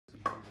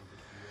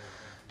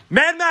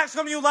Mad Max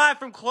coming to you live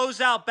from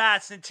Closeout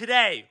Bats, and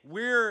today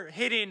we're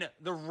hitting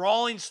the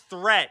Rawlings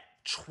Threat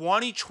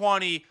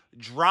 2020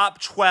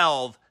 Drop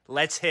 12.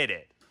 Let's hit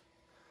it.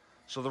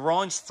 So the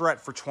Rawlings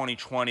Threat for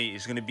 2020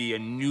 is going to be a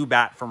new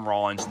bat from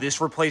Rawlings. This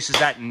replaces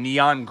that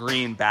neon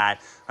green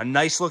bat. A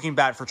nice looking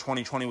bat for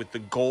 2020 with the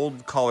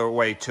gold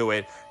colorway to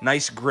it.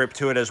 Nice grip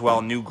to it as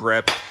well, new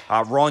grip.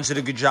 Rawlings did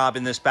a good job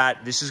in this bat.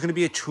 This is going to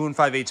be a 2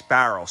 5/8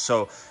 barrel.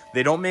 So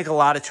they don't make a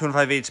lot of 2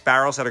 5/8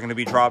 barrels that are going to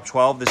be drop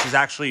 12. This is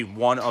actually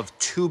one of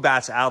 2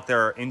 bats out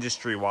there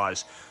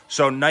industry-wise.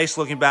 So nice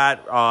looking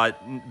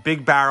bat,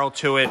 big barrel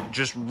to it,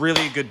 just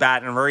really a good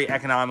bat and a very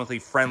economically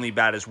friendly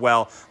bat as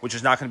well, which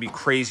is not going to be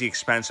crazy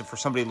expensive for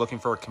somebody looking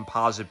for a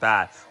composite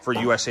bat for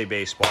USA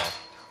Baseball.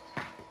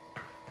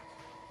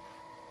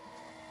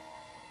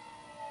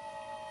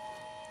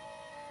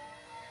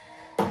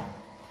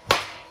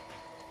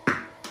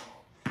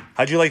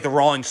 How'd you like the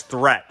Rawlings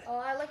Threat?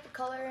 I like the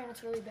color and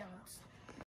it's really balanced.